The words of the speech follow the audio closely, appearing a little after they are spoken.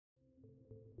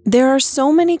There are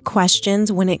so many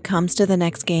questions when it comes to the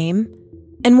next game,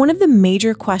 and one of the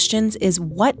major questions is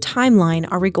what timeline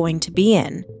are we going to be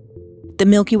in? The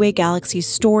Milky Way Galaxy's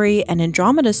story and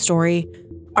Andromeda's story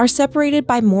are separated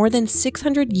by more than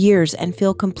 600 years and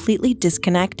feel completely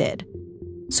disconnected.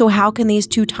 So how can these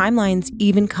two timelines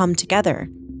even come together?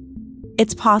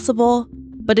 It's possible,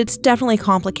 but it's definitely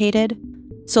complicated,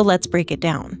 so let's break it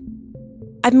down.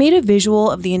 I've made a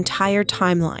visual of the entire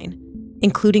timeline,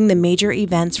 including the major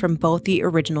events from both the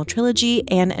original trilogy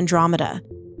and Andromeda.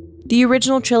 The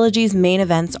original trilogy's main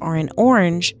events are in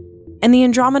orange, and the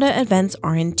Andromeda events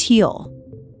are in teal.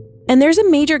 And there's a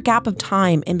major gap of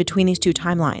time in between these two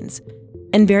timelines,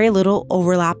 and very little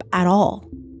overlap at all.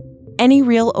 Any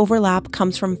real overlap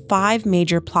comes from 5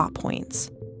 major plot points: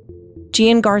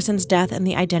 Gian Garson's death and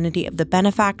the identity of the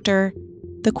benefactor,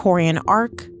 the Quarian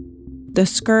Ark, the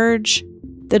Scourge,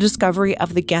 the discovery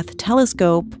of the Geth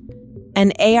telescope,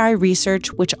 and AI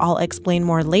research, which I'll explain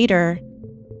more later,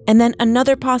 and then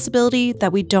another possibility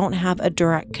that we don't have a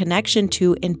direct connection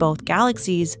to in both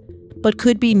galaxies, but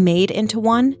could be made into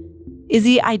one, is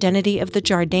the identity of the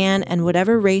Jardan and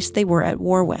whatever race they were at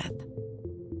war with.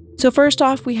 So first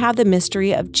off, we have the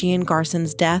mystery of Gian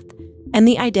Garson's death and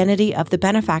the identity of the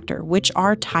benefactor, which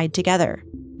are tied together.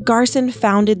 Garson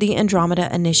founded the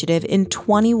Andromeda Initiative in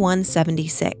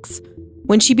 2176.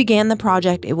 When she began the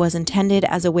project, it was intended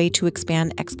as a way to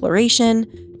expand exploration,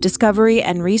 discovery,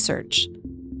 and research.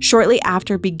 Shortly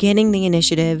after beginning the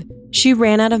initiative, she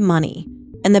ran out of money,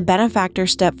 and the benefactor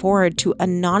stepped forward to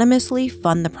anonymously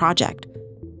fund the project,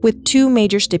 with 2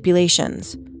 major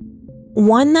stipulations.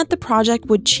 One, that the project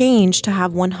would change to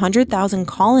have 100,000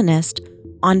 colonists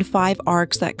on 5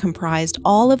 arcs that comprised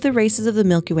all of the races of the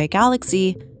Milky Way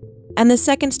galaxy, and the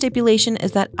second stipulation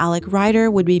is that Alec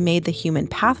Ryder would be made the human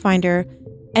pathfinder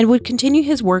and would continue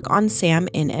his work on Sam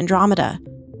in Andromeda.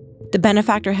 The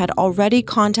benefactor had already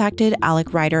contacted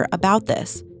Alec Ryder about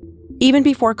this, even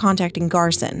before contacting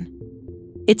Garson.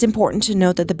 It's important to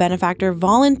note that the benefactor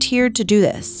volunteered to do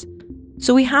this,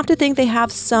 so we have to think they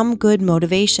have some good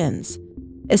motivations,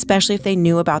 especially if they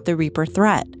knew about the Reaper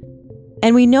threat.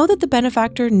 And we know that the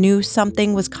benefactor knew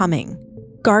something was coming.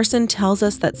 Garson tells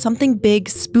us that something big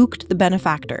spooked the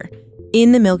benefactor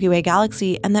in the Milky Way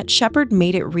galaxy and that Shepard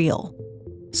made it real.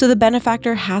 So the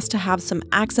benefactor has to have some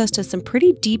access to some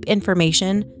pretty deep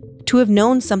information to have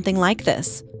known something like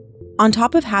this, on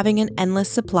top of having an endless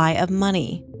supply of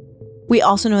money. We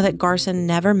also know that Garson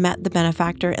never met the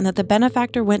benefactor and that the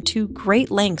benefactor went to great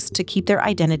lengths to keep their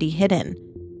identity hidden.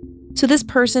 So this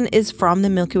person is from the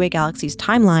Milky Way galaxy's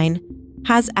timeline,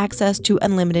 has access to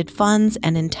unlimited funds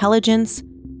and intelligence,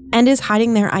 and is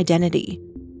hiding their identity.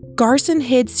 Garson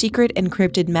hid secret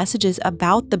encrypted messages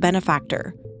about the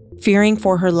benefactor, fearing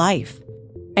for her life.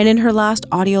 And in her last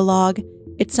audio log,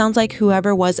 it sounds like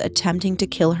whoever was attempting to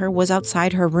kill her was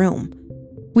outside her room.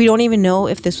 We don't even know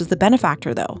if this was the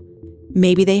benefactor though.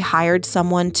 Maybe they hired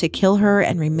someone to kill her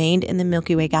and remained in the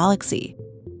Milky Way galaxy.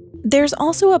 There's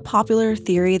also a popular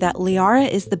theory that Liara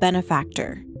is the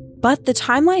benefactor, but the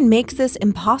timeline makes this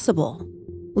impossible.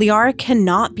 Liara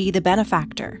cannot be the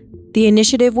benefactor. The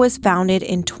initiative was founded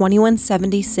in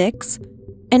 2176,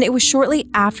 and it was shortly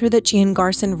after that Gian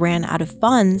Garson ran out of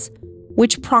funds,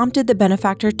 which prompted the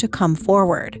benefactor to come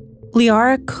forward.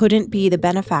 Liara couldn't be the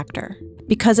benefactor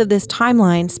because of this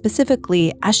timeline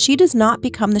specifically, as she does not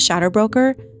become the Shadow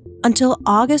Broker until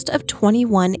August of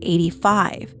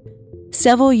 2185,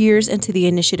 several years into the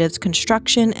initiative's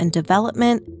construction and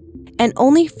development, and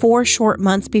only 4 short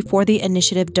months before the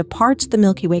initiative departs the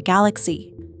Milky Way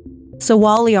galaxy. So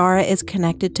while Liara is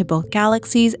connected to both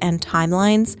galaxies and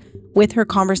timelines with her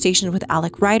conversation with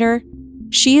Alec Ryder,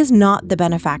 she is not the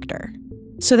benefactor.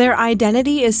 So their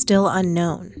identity is still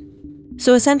unknown.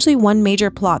 So essentially, one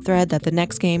major plot thread that the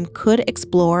next game could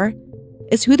explore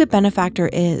is who the benefactor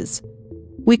is.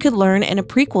 We could learn in a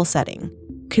prequel setting,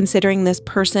 considering this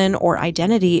person or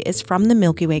identity is from the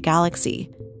Milky Way galaxy.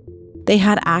 They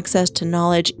had access to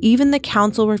knowledge even the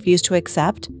Council refused to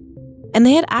accept, and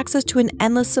they had access to an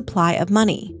endless supply of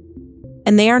money.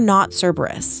 And they are not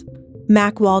Cerberus.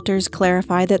 Mac Walters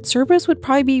clarified that Cerberus would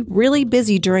probably be really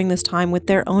busy during this time with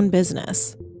their own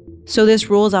business. So this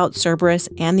rules out Cerberus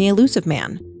and the Elusive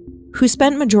Man, who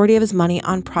spent majority of his money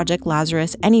on Project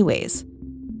Lazarus anyways.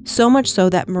 So much so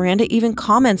that Miranda even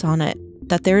comments on it,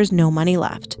 that there is no money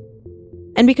left.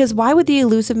 And because why would the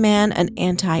Elusive Man, an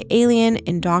anti-alien,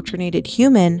 indoctrinated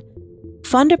human,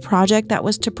 fund a project that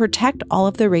was to protect all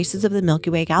of the races of the Milky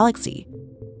Way galaxy?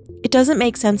 It doesn't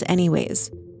make sense anyways.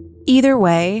 Either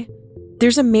way,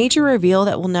 there's a major reveal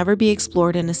that will never be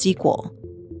explored in a sequel.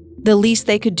 The least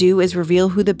they could do is reveal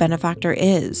who the benefactor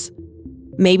is.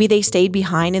 Maybe they stayed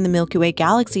behind in the Milky Way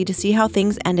galaxy to see how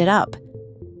things ended up.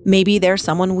 Maybe they're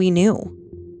someone we knew.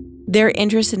 Their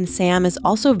interest in Sam is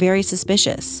also very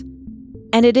suspicious.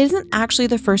 And it isn't actually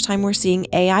the first time we're seeing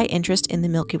AI interest in the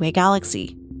Milky Way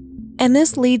galaxy. And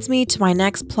this leads me to my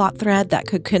next plot thread that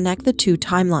could connect the two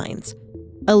timelines: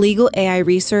 illegal AI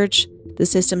research, the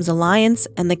Systems Alliance,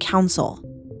 and the Council.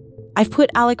 I've put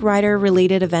Alec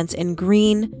Ryder-related events in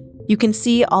green. You can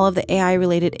see all of the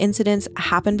AI-related incidents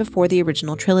happened before the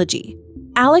original trilogy.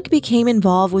 Alec became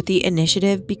involved with the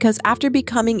initiative because after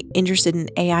becoming interested in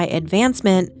AI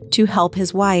advancement to help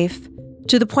his wife,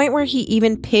 to the point where he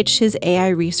even pitched his AI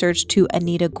research to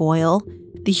Anita Goyle,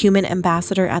 the human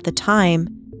ambassador at the time,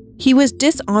 he was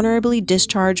dishonorably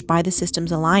discharged by the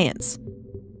Systems Alliance.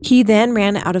 He then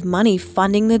ran out of money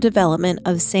funding the development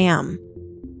of Sam.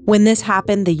 When this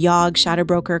happened, the Yogg shadow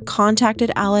broker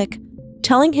contacted Alec,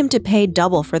 telling him to pay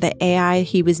double for the AI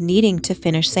he was needing to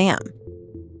finish Sam.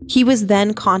 He was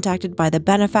then contacted by the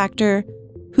benefactor,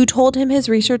 who told him his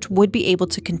research would be able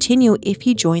to continue if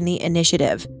he joined the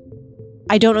initiative.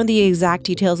 I don't know the exact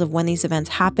details of when these events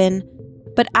happened,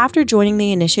 but after joining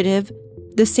the initiative,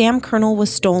 the Sam kernel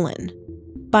was stolen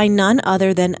by none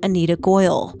other than Anita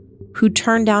Goyle, who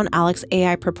turned down Alec's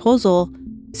AI proposal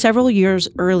several years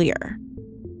earlier,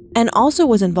 and also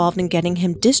was involved in getting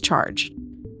him discharged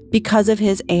because of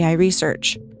his AI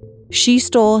research. She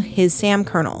stole his Sam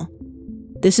kernel.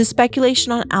 This is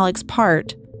speculation on Alec's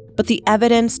part, but the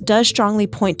evidence does strongly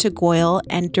point to Goyle,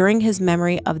 and during his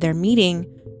memory of their meeting,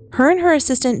 her and her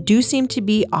assistant do seem to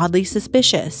be oddly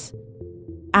suspicious.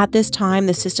 At this time,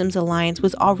 the Systems Alliance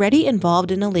was already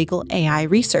involved in illegal AI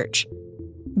research,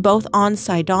 both on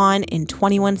Sidon in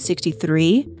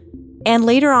 2163 and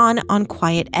later on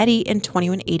Quiet Eddie in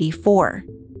 2184.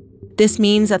 This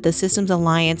means that the Systems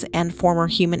Alliance and former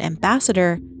human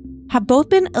ambassador have both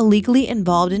been illegally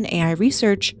involved in AI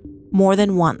research more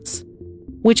than once,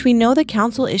 which we know the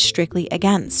Council is strictly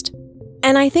against.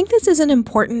 And I think this is an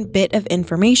important bit of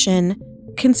information,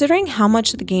 considering how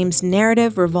much the game's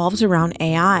narrative revolves around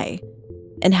AI,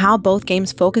 and how both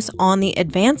games focus on the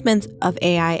advancements of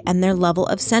AI and their level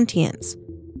of sentience.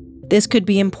 This could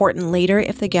be important later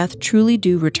if the Geth truly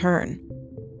do return.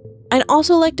 I'd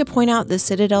also like to point out the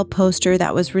Citadel poster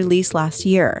that was released last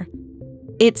year.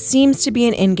 It seems to be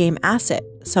an in-game asset,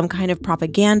 some kind of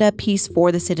propaganda piece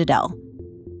for the Citadel.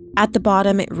 At the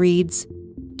bottom it reads,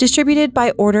 "Distributed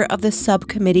by order of the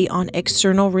Subcommittee on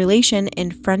External Relation in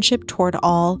Friendship Toward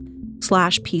All,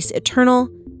 /Peace Eternal,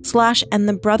 and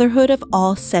the Brotherhood of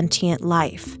All Sentient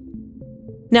Life."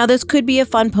 Now this could be a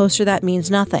fun poster that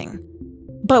means nothing,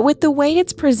 but with the way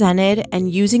it's presented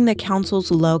and using the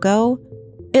Council's logo,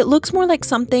 it looks more like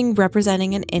something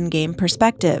representing an in-game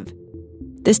perspective.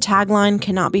 This tagline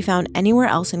cannot be found anywhere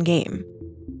else in-game.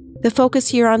 The focus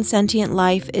here on sentient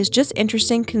life is just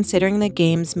interesting considering the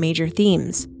game's major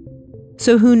themes.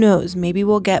 So who knows, maybe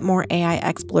we'll get more AI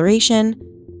exploration,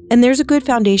 and there's a good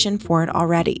foundation for it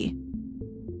already.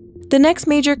 The next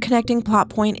major connecting plot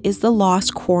point is the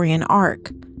Lost Quarian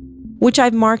arc, which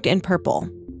I've marked in purple.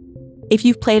 If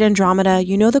you've played Andromeda,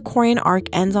 you know the Quarian arc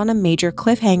ends on a major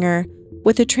cliffhanger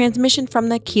with a transmission from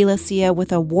the Galaxies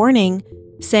with a warning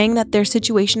saying that their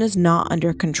situation is not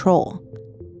under control.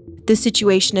 This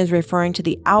situation is referring to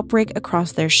the outbreak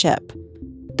across their ship.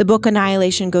 The book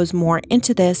Annihilation goes more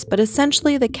into this, but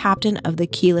essentially the captain of the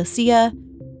Galaxies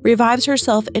revives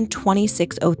herself in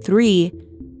 2603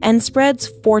 and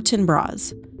spreads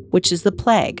Fortinbras, which is the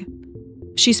plague.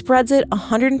 She spreads it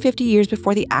 150 years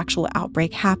before the actual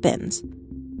outbreak happens.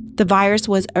 The virus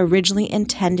was originally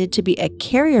intended to be a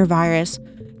carrier virus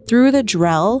through the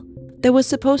Drell that was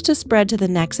supposed to spread to the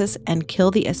Nexus and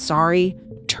kill the Asari,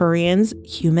 Turians,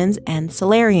 humans, and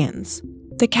Solarians.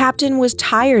 The captain was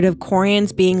tired of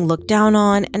Quarians being looked down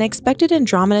on and expected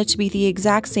Andromeda to be the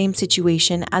exact same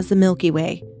situation as the Milky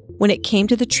Way when it came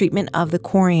to the treatment of the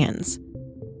Quarians.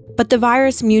 But the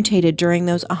virus mutated during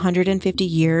those 150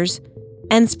 years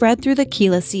and spread through the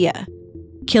Galaxies,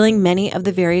 killing many of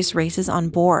the various races on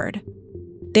board.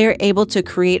 They are able to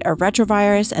create a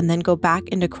retrovirus and then go back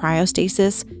into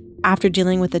cryostasis after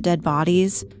dealing with the dead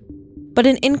bodies. But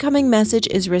an incoming message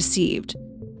is received,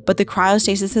 but the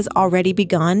cryostasis has already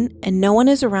begun and no one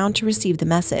is around to receive the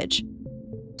message.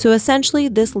 So essentially,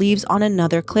 this leaves on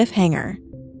another cliffhanger.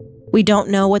 We don't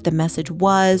know what the message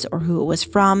was or who it was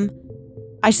from.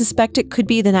 I suspect it could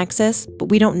be the Nexus, but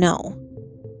we don't know.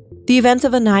 The events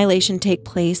of Annihilation take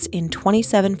place in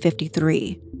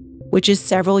 2753, which is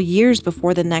several years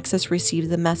before the Nexus receives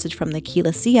the message from the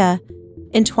Galaxies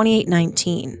in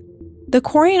 2819. The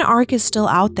Quarian arc is still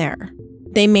out there.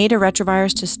 They made a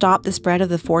retrovirus to stop the spread of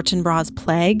the Fortinbras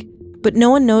plague, but no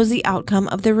one knows the outcome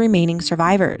of the remaining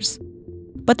survivors.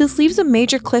 But this leaves a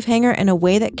major cliffhanger in a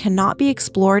way that cannot be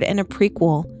explored in a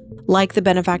prequel like the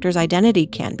benefactor's identity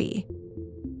can be.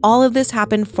 All of this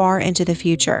happened far into the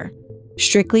future,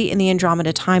 strictly in the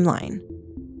Andromeda timeline.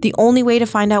 The only way to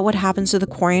find out what happens to the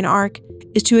Quarian arc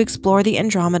is to explore the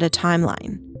Andromeda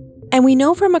timeline. And we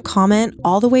know from a comment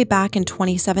all the way back in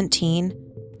 2017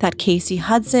 that Casey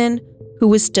Hudson, who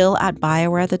was still at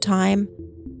BioWare at the time,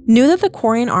 knew that the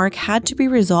Quarian arc had to be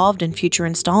resolved in future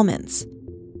installments.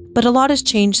 But a lot has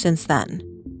changed since then.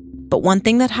 But one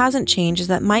thing that hasn't changed is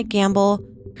that Mike Gamble,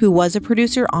 who was a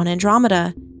producer on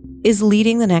Andromeda, is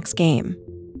leading the next game.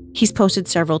 He's posted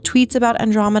several tweets about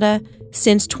Andromeda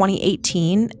since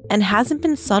 2018 and hasn't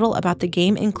been subtle about the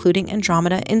game including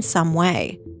Andromeda in some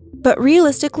way. But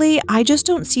realistically, I just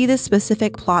don't see this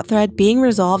specific plot thread being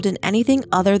resolved in anything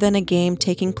other than a game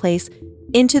taking place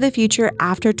into the future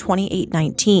after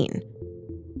 2819.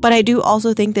 But I do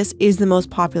also think this is the most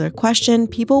popular question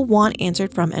people want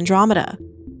answered from Andromeda.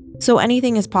 So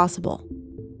anything is possible.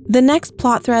 The next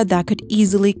plot thread that could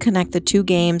easily connect the two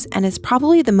games, and is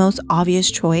probably the most obvious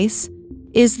choice,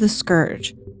 is the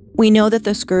Scourge. We know that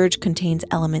the Scourge contains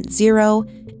element 0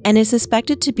 and is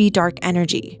suspected to be dark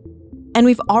energy. And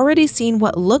we've already seen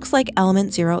what looks like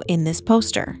element 0 in this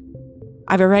poster.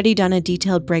 I've already done a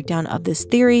detailed breakdown of this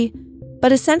theory,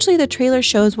 but essentially the trailer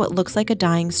shows what looks like a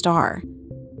dying star.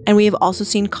 And we have also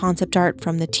seen concept art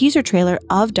from the teaser trailer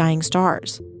of dying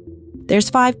stars. There's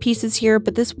 5 pieces here,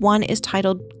 but this one is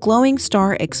titled Glowing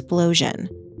Star Explosion.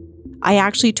 I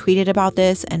actually tweeted about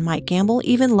this, and Mike Gamble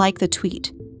even liked the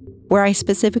tweet, where I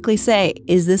specifically say,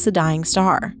 is this a dying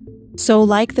star? So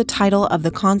like the title of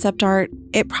the concept art,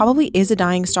 it probably is a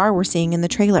dying star we're seeing in the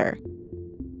trailer.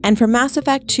 And for Mass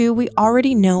Effect 2, we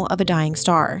already know of a dying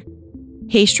star,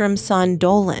 Haestrom's son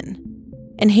Dolan.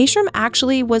 And Haestrom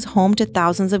actually was home to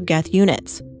thousands of Geth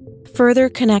units, further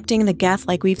connecting the Geth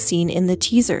like we've seen in the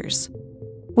teasers.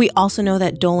 We also know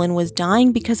that Dolan was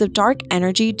dying because of dark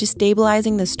energy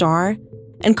destabilizing the star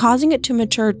and causing it to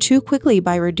mature too quickly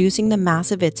by reducing the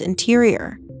mass of its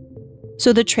interior.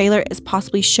 So the trailer is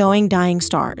possibly showing dying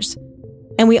stars.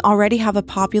 And we already have a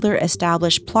popular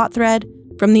established plot thread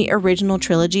from the original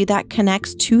trilogy that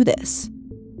connects to this.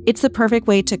 It's the perfect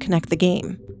way to connect the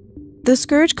game. The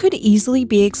Scourge could easily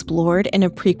be explored in a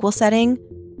prequel setting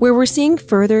where we're seeing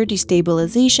further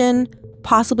destabilization,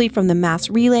 possibly from the mass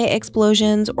relay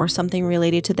explosions or something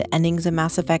related to the endings of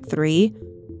Mass Effect 3,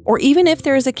 or even if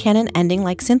there is a canon ending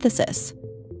like Synthesis.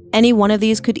 Any one of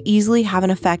these could easily have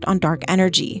an effect on dark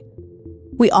energy.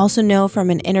 We also know from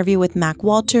an interview with Mac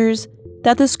Walters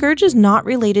that the Scourge is not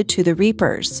related to the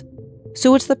Reapers,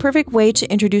 so it's the perfect way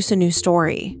to introduce a new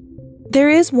story. There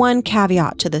is one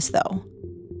caveat to this though.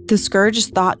 The Scourge is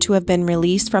thought to have been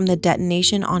released from the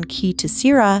detonation on Key to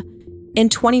Syrah in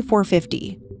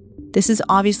 2450. This is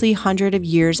obviously hundreds of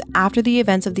years after the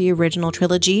events of the original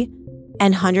trilogy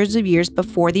and hundreds of years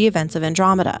before the events of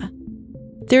Andromeda.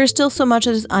 There is still so much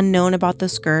that is unknown about the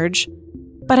Scourge,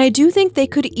 but I do think they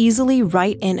could easily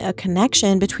write in a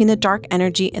connection between the dark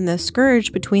energy and the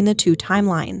Scourge between the two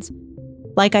timelines.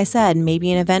 Like I said,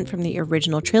 maybe an event from the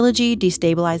original trilogy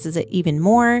destabilizes it even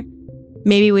more.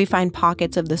 Maybe we find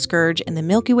pockets of the Scourge in the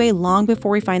Milky Way long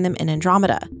before we find them in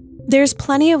Andromeda. There's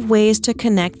plenty of ways to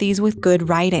connect these with good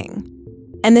writing.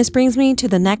 And this brings me to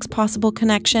the next possible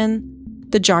connection,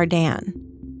 the Jardaan.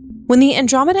 When the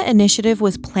Andromeda Initiative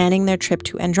was planning their trip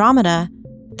to Andromeda,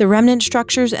 the remnant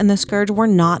structures and the Scourge were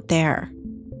not there.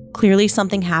 Clearly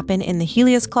something happened in the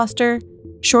Helios cluster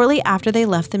shortly after they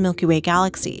left the Milky Way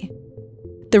galaxy.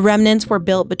 The remnants were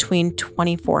built between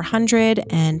 2400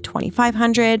 and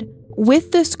 2500,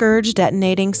 with the Scourge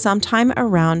detonating sometime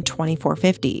around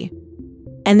 2450.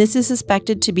 And this is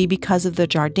suspected to be because of the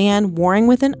Jardaan warring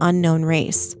with an unknown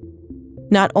race.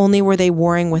 Not only were they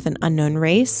warring with an unknown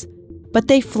race, but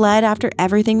they fled after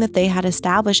everything that they had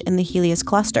established in the Helios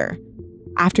cluster.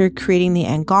 After creating the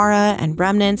Angara and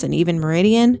remnants and even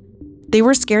Meridian, they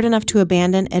were scared enough to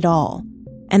abandon it all.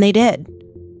 And they did.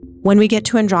 When we get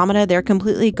to Andromeda, they're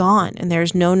completely gone and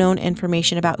there's no known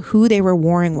information about who they were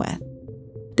warring with.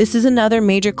 This is another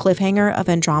major cliffhanger of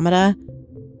Andromeda,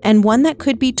 and one that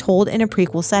could be told in a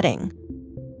prequel setting.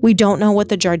 We don't know what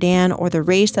the Jardaan or the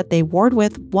race that they warred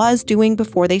with was doing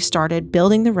before they started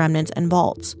building the remnants and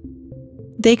vaults.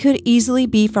 They could easily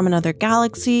be from another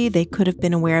galaxy, they could have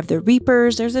been aware of the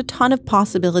Reapers, there's a ton of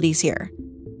possibilities here.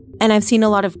 And I've seen a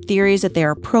lot of theories that they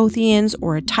are Protheans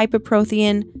or a type of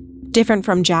Prothean, different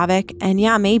from Javik, and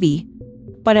yeah, maybe.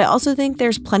 But I also think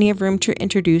there's plenty of room to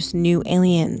introduce new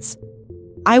aliens.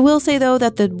 I will say though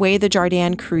that the way the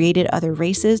Jardaan created other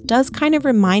races does kind of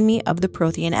remind me of the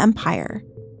Prothean Empire.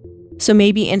 So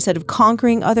maybe instead of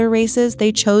conquering other races,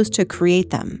 they chose to create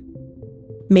them.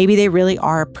 Maybe they really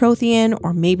are a Prothean,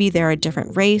 or maybe they're a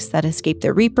different race that escaped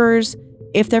the Reapers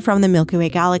if they're from the Milky Way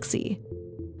galaxy.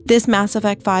 This Mass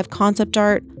Effect 5 concept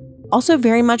art also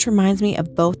very much reminds me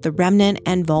of both the Remnant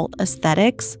and Vault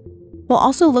aesthetics, while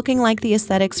also looking like the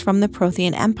aesthetics from the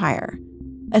Prothean Empire,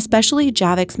 especially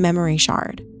Javik's memory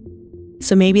shard.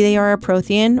 So maybe they are a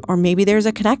Prothean, or maybe there's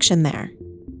a connection there.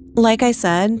 Like I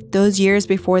said, those years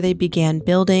before they began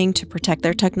building to protect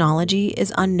their technology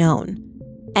is unknown.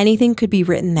 Anything could be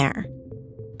written there.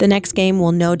 The next game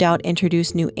will no doubt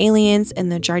introduce new aliens,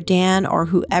 and the Jardan or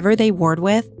whoever they warred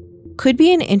with could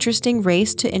be an interesting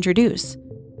race to introduce,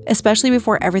 especially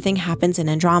before everything happens in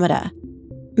Andromeda.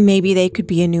 Maybe they could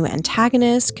be a new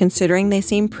antagonist, considering they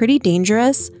seem pretty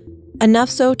dangerous, enough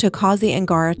so to cause the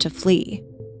Angara to flee.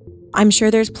 I'm sure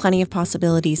there's plenty of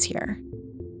possibilities here.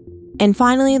 And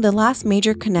finally, the last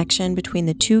major connection between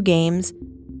the two games,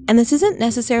 and this isn't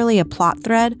necessarily a plot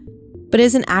thread, but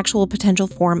is an actual potential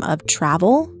form of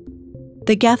travel,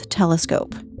 the Geth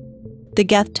telescope. The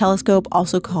Geth telescope,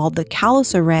 also called the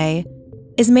Kalos Array,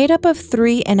 is made up of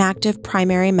 3 inactive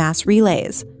primary mass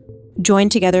relays,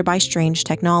 joined together by strange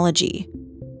technology.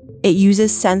 It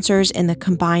uses sensors in the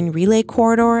combined relay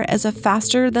corridor as a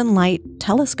faster-than-light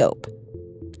telescope.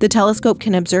 The telescope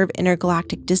can observe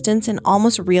intergalactic distance in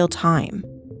almost real time.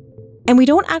 And we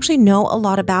don't actually know a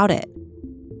lot about it,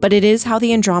 but it is how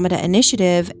the Andromeda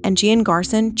Initiative and Gian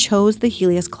Garson chose the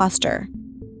Helios cluster.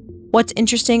 What's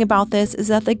interesting about this is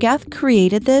that the Geth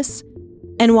created this,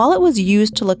 and while it was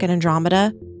used to look at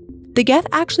Andromeda, the Geth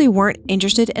actually weren't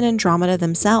interested in Andromeda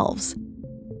themselves.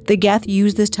 The Geth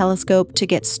used this telescope to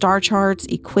get star charts,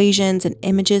 equations, and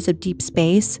images of deep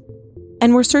space,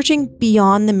 and were searching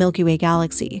beyond the Milky Way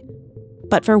galaxy.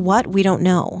 But for what, we don't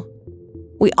know.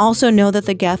 We also know that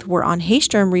the Geth were on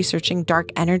Haestrom researching dark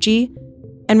energy,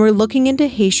 and were looking into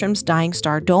Haestrom's dying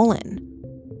star Dolan.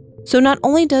 So not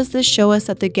only does this show us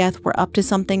that the Geth were up to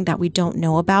something that we don't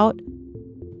know about,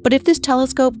 but if this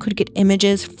telescope could get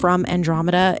images from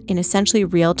Andromeda in essentially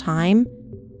real time,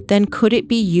 then could it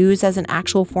be used as an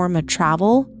actual form of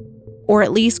travel? Or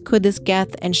at least could this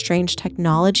Geth and strange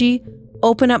technology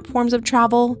open up forms of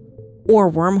travel, or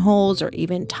wormholes, or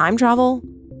even time travel?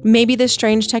 Maybe this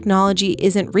strange technology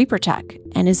isn't Reaper tech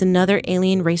and is another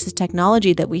alien race's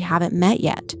technology that we haven't met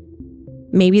yet.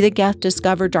 Maybe the Geth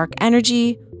discovered dark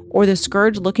energy, or the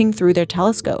Scourge looking through their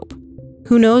telescope.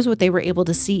 Who knows what they were able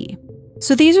to see?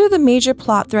 So these are the major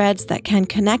plot threads that can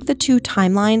connect the two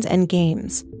timelines and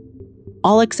games.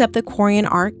 All except the Quarian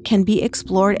arc can be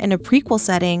explored in a prequel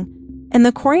setting, and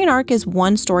the Quarian arc is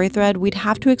one story thread we'd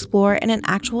have to explore in an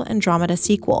actual Andromeda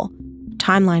sequel,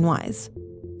 timeline-wise.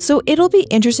 So it'll be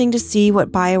interesting to see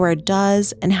what BioWare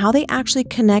does and how they actually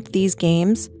connect these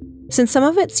games, since some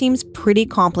of it seems pretty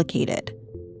complicated.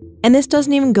 And this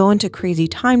doesn't even go into crazy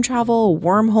time travel,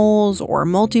 wormholes, or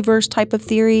multiverse type of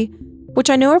theory, which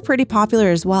I know are pretty popular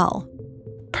as well.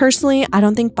 Personally, I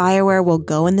don't think BioWare will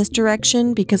go in this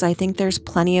direction because I think there's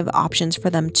plenty of options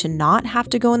for them to not have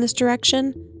to go in this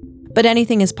direction, but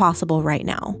anything is possible right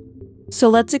now. So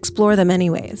let's explore them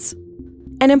anyways.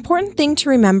 An important thing to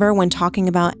remember when talking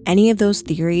about any of those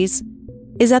theories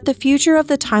is that the future of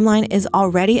the timeline is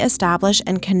already established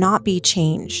and cannot be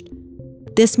changed.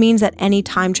 This means that any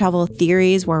time travel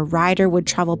theories where Ryder would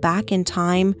travel back in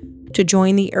time to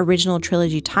join the original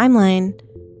trilogy timeline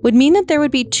would mean that there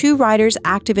would be 2 Ryders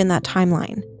active in that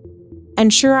timeline.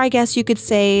 And sure, I guess you could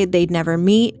say they'd never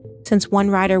meet, since one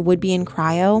Ryder would be in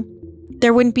cryo.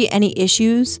 There wouldn't be any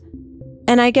issues.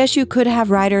 And I guess you could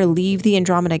have Ryder leave the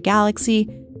Andromeda galaxy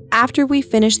after we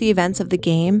finish the events of the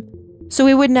game, so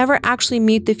we would never actually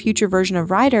meet the future version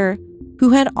of Ryder,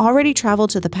 who had already traveled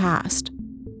to the past.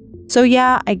 So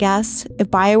yeah, I guess, if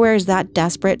BioWare is that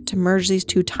desperate to merge these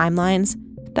 2 timelines,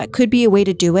 that could be a way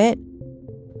to do it.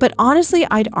 But honestly,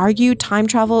 I'd argue time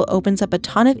travel opens up a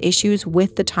ton of issues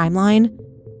with the timeline,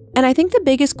 and I think the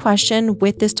biggest question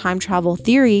with this time travel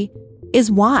theory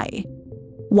is why?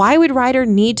 Why would Ryder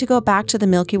need to go back to the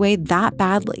Milky Way that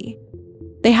badly?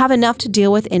 They have enough to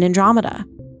deal with in Andromeda.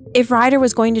 If Ryder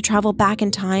was going to travel back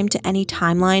in time to any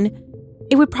timeline,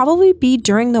 it would probably be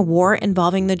during the war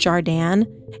involving the Jardan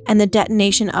and the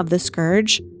detonation of the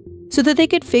Scourge, so that they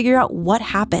could figure out what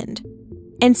happened.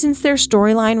 And since their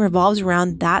storyline revolves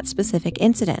around that specific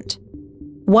incident,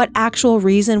 what actual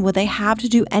reason would they have to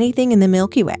do anything in the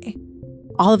Milky Way?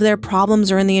 All of their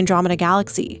problems are in the Andromeda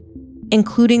galaxy,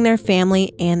 including their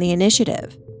family and the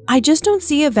Initiative. I just don't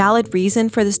see a valid reason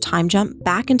for this time jump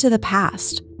back into the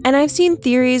past. And I've seen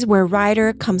theories where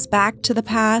Ryder comes back to the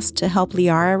past to help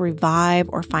Liara revive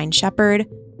or find Shepard,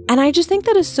 And I just think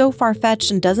that is so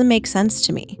far-fetched and doesn't make sense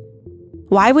to me.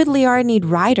 Why would Liara need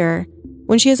Ryder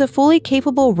when she has a fully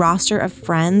capable roster of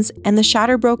friends and the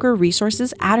Shadow Broker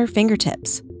resources at her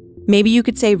fingertips? Maybe you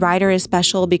could say Ryder is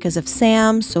special because of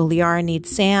Sam, so Liara needs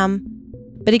Sam.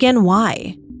 But again,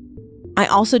 why? I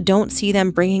also don't see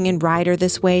them bringing in Ryder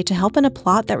this way to help in a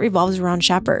plot that revolves around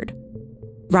Shepard.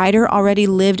 Ryder already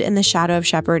lived in the shadow of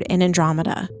Shepard in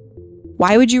Andromeda.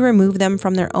 Why would you remove them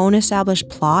from their own established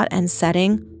plot and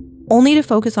setting only to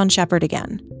focus on Shepard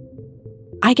again?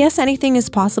 I guess anything is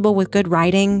possible with good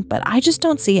writing, but I just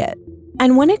don't see it.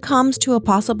 And when it comes to a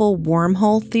possible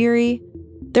wormhole theory,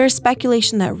 there's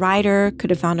speculation that Ryder could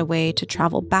have found a way to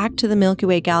travel back to the Milky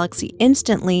Way galaxy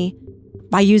instantly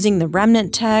by using the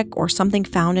remnant tech or something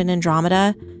found in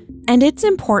Andromeda. And it's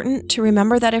important to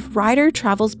remember that if Ryder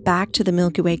travels back to the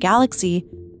Milky Way galaxy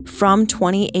from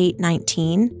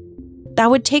 2819, that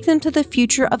would take them to the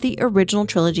future of the original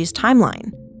trilogy's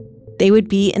timeline. They would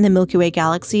be in the Milky Way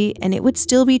galaxy and it would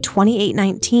still be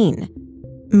 2819,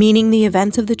 meaning the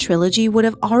events of the trilogy would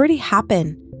have already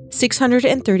happened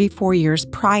 634 years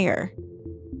prior.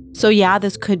 So yeah,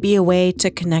 this could be a way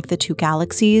to connect the two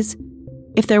galaxies.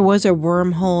 If there was a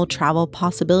wormhole travel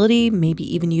possibility, maybe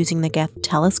even using the Geth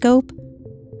telescope.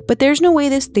 But there's no way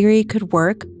this theory could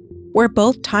work where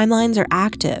both timelines are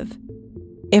active.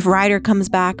 If Ryder comes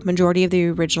back, majority of the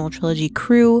original trilogy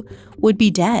crew would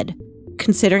be dead,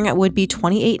 considering it would be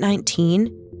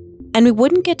 2819, and we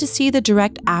wouldn't get to see the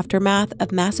direct aftermath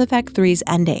of Mass Effect 3's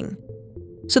ending.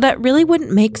 So that really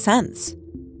wouldn't make sense.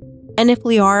 And if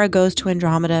Liara goes to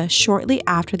Andromeda shortly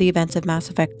after the events of Mass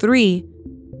Effect 3,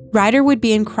 Ryder would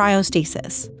be in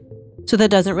cryostasis, so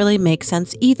that doesn't really make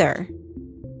sense either.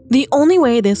 The only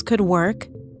way this could work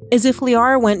is if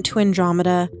Liara went to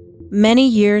Andromeda many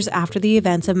years after the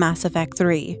events of Mass Effect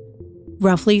 3,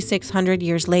 roughly 600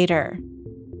 years later.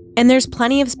 And there's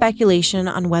plenty of speculation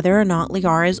on whether or not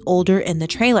Liara is older in the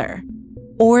trailer,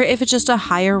 or if it's just a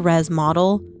higher res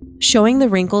model showing the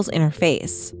wrinkles in her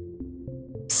face.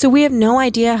 So we have no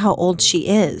idea how old she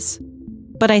is.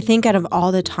 But I think out of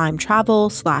all the time travel /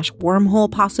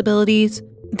 wormhole possibilities,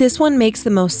 this one makes the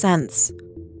most sense.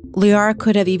 Liara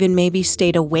could have even maybe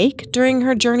stayed awake during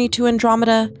her journey to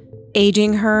Andromeda,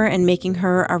 aging her and making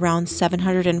her around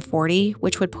 740,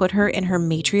 which would put her in her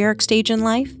matriarch stage in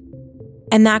life.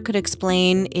 And that could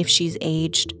explain if she's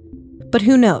aged. But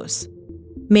who knows?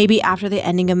 Maybe after the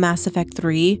ending of Mass Effect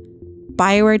 3,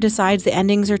 BioWare decides the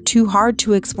endings are too hard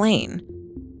to explain.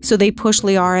 So they push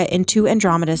Liara into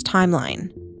Andromeda's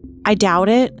timeline. I doubt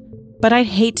it, but I'd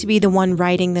hate to be the one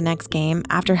writing the next game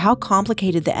after how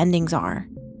complicated the endings are.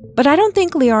 But I don't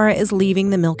think Liara is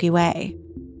leaving the Milky Way,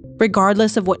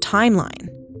 regardless of what timeline.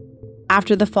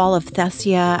 After the fall of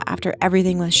Thessia, after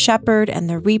everything with Shepard and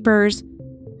the Reapers,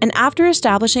 and after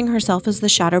establishing herself as the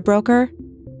Shadow Broker,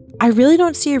 I really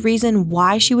don't see a reason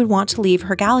why she would want to leave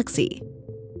her galaxy.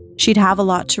 She'd have a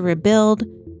lot to rebuild,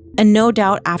 and no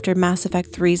doubt after Mass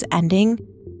Effect 3's ending,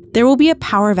 there will be a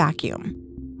power vacuum.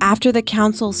 After the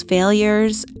Council's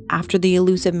failures, after the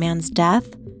elusive man's death,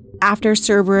 after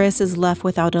Cerberus is left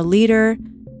without a leader,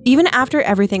 even after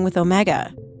everything with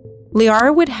Omega,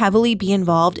 Liara would heavily be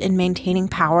involved in maintaining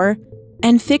power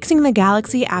and fixing the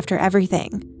galaxy after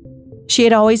everything. She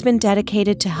had always been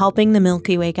dedicated to helping the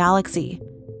Milky Way galaxy.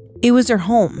 It was her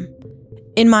home,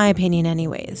 in my opinion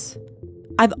anyways.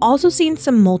 I've also seen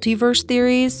some multiverse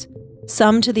theories,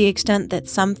 some to the extent that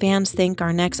some fans think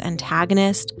our next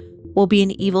antagonist will be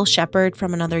an evil Shepard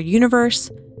from another universe,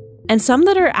 and some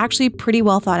that are actually pretty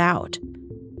well thought out.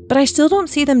 But I still don't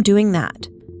see them doing that.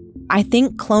 I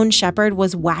think Clone Shepard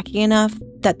was wacky enough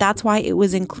that that's why it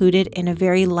was included in a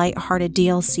very light-hearted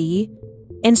DLC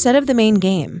instead of the main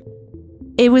game.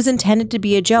 It was intended to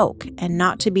be a joke and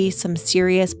not to be some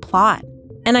serious plot.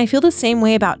 And I feel the same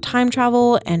way about time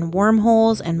travel and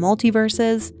wormholes and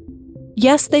multiverses.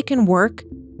 Yes, they can work,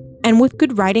 and with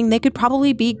good writing, they could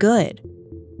probably be good.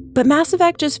 But Mass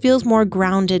Effect just feels more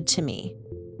grounded to me.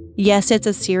 Yes, it's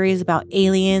a series about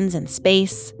aliens and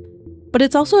space, but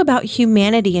it's also about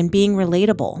humanity and being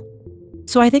relatable.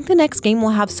 So I think the next game will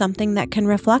have something that can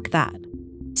reflect that.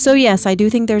 So yes, I do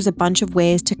think there's a bunch of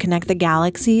ways to connect the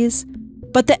galaxies,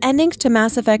 but the endings to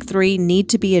Mass Effect 3 need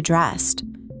to be addressed.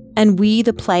 And we,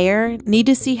 the player, need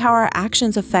to see how our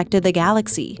actions affected the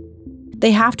galaxy.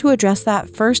 They have to address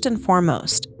that first and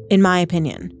foremost, in my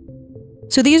opinion.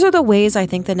 So these are the ways I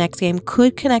think the next game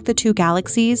could connect the two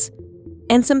galaxies,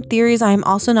 and some theories I am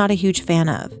also not a huge fan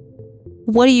of.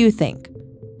 What do you think?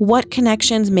 What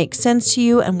connections make sense to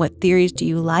you, and what theories do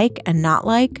you like and not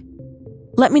like?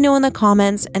 Let me know in the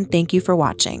comments, and thank you for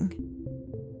watching.